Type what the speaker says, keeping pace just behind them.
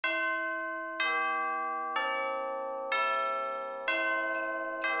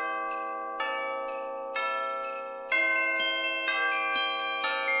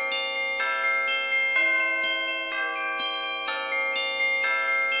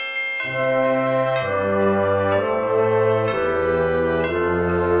Oh.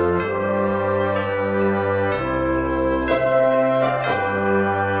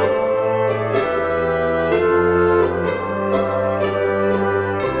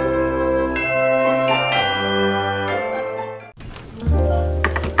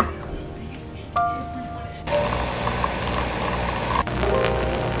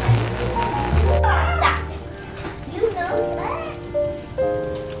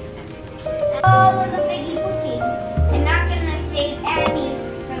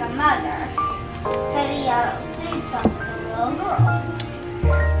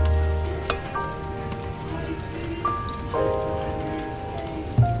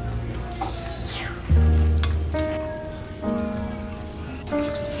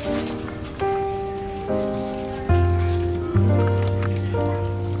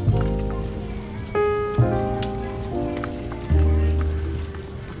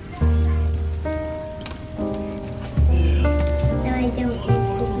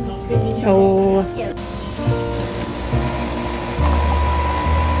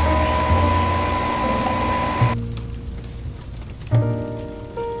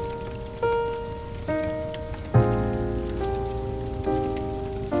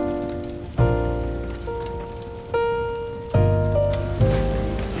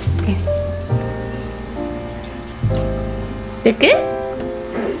 Okay. Is it good?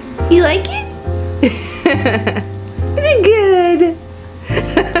 You like it? Is it good?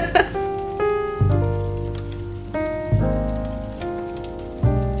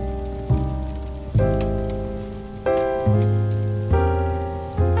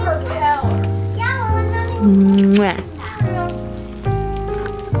 Mwah.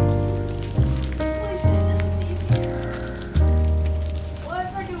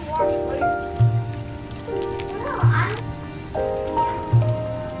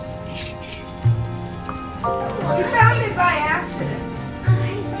 You found it by accident. I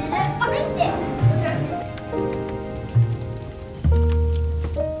didn't find it.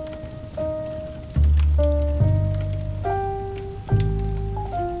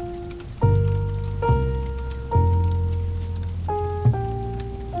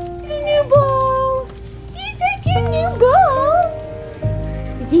 New ball. You took your new ball.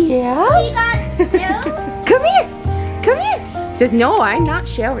 Yeah. She got two. Come here. Come here. Says no, I'm not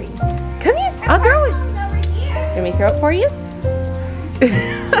sharing. Come here. I'll throw it. Over here. Let me throw it for you.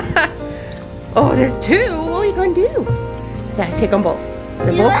 Oh, there's two. What are you gonna do? Yeah, take them both.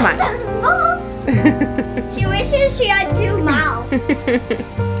 They're both mine. She wishes she had two mouths.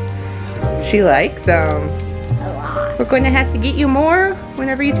 She likes them. A lot. We're going to have to get you more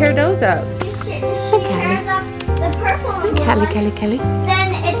whenever you tear those up. She tears up the purple one. Kelly.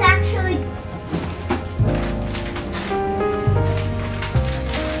 Then it's actually.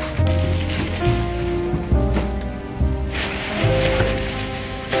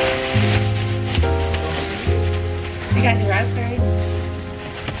 You got any raspberries?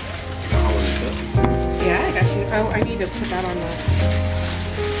 Yeah, I got you. Oh, I need to put that on the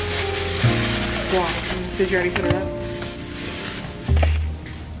block. Did you already put it up?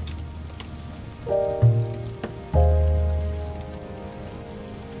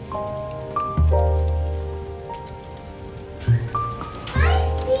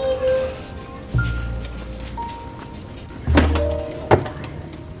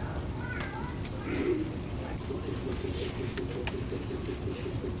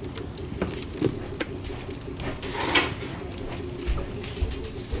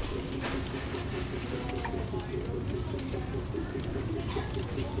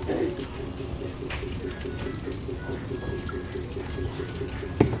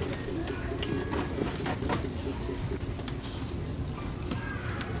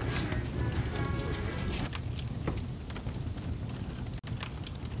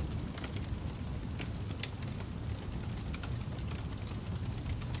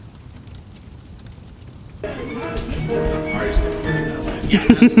 Hi, Stevie.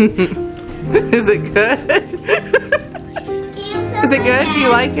 Is it good? Is it good? Do you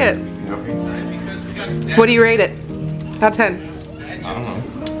like it? What do you rate it? Out of 10? I don't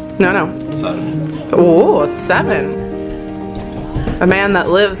know. No. 7. Oh, a 7. A man that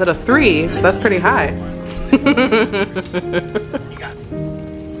lives at a 3. That's pretty high.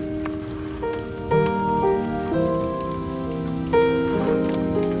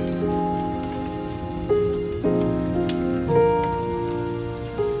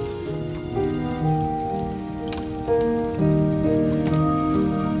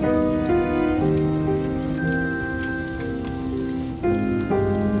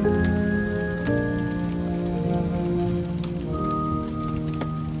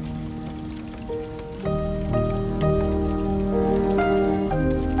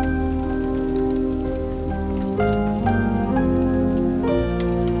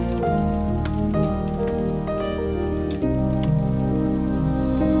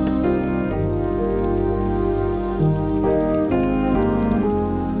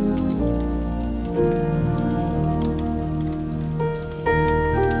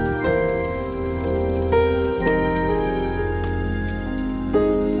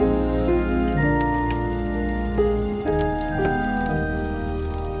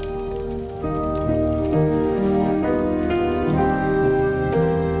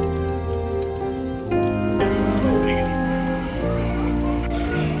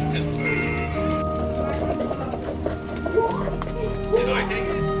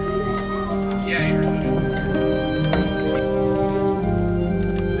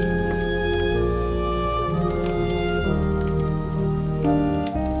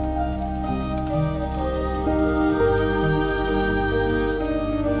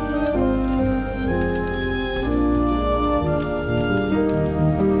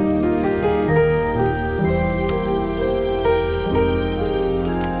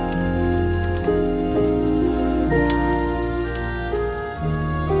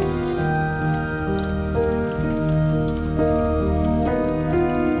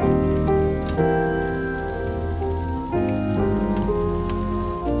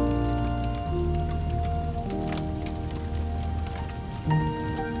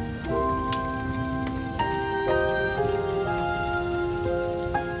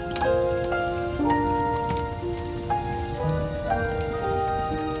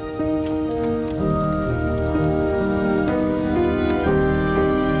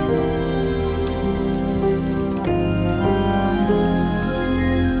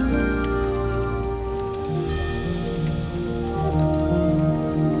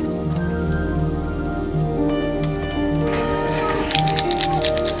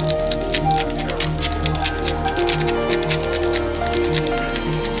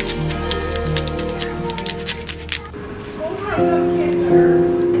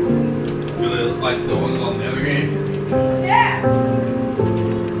 Like the ones on the other game? Yeah.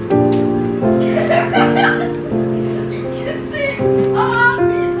 You can see. Oh,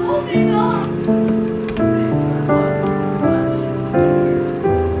 he's holding on.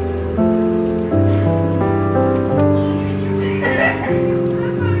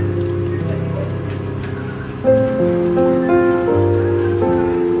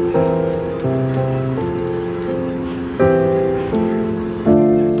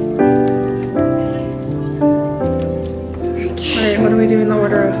 Alright, what do we do in the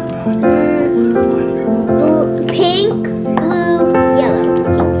order of? Pink, blue, yellow.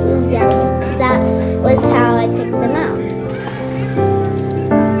 Blue, yellow. That was how I picked them out.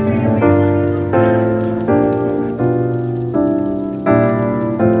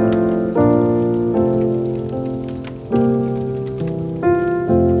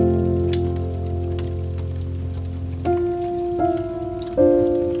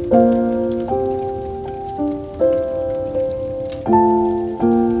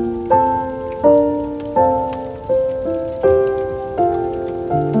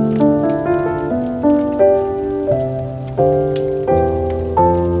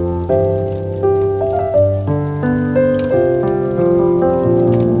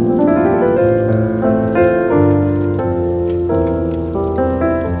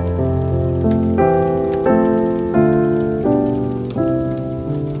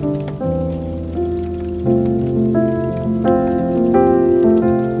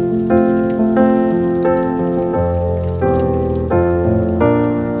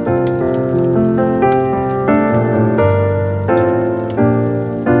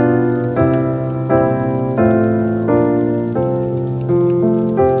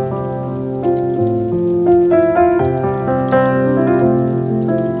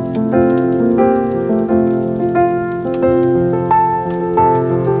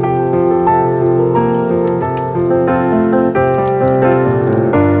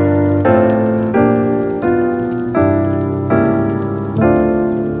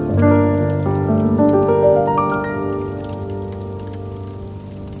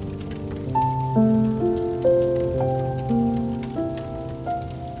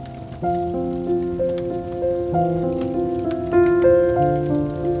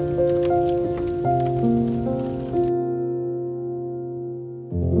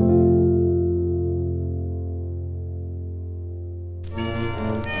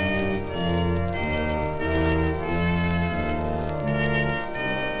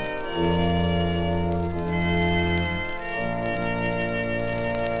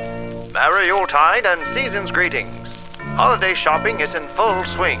 Merry Yuletide and season's greetings. Holiday shopping is in full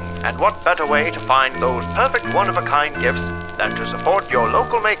swing, and what better way to find those perfect one-of-a-kind gifts than to support your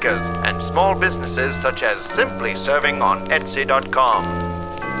local makers and small businesses such as Simply Serving on Etsy.com.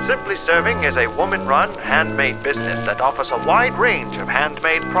 Simply Serving is a woman-run, handmade business that offers a wide range of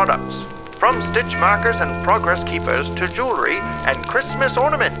handmade products, from stitch markers and progress keepers to jewelry and Christmas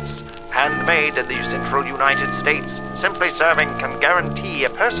ornaments. Handmade in the central United States, Simply Serving can guarantee a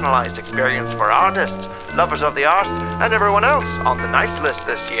personalized experience for artists, lovers of the arts, and everyone else on the nice list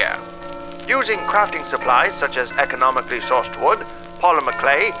this year. Using crafting supplies such as economically sourced wood, polymer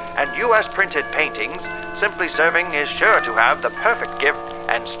clay, and US printed paintings, Simply Serving is sure to have the perfect gift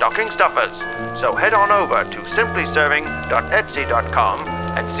and stocking stuffers. So head on over to simplyserving.etsy.com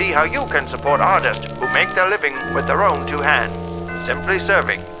and see how you can support artists who make their living with their own two hands. Simply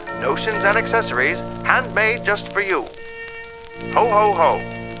Serving. Notions and accessories, handmade just for you. Ho, ho,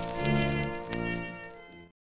 ho.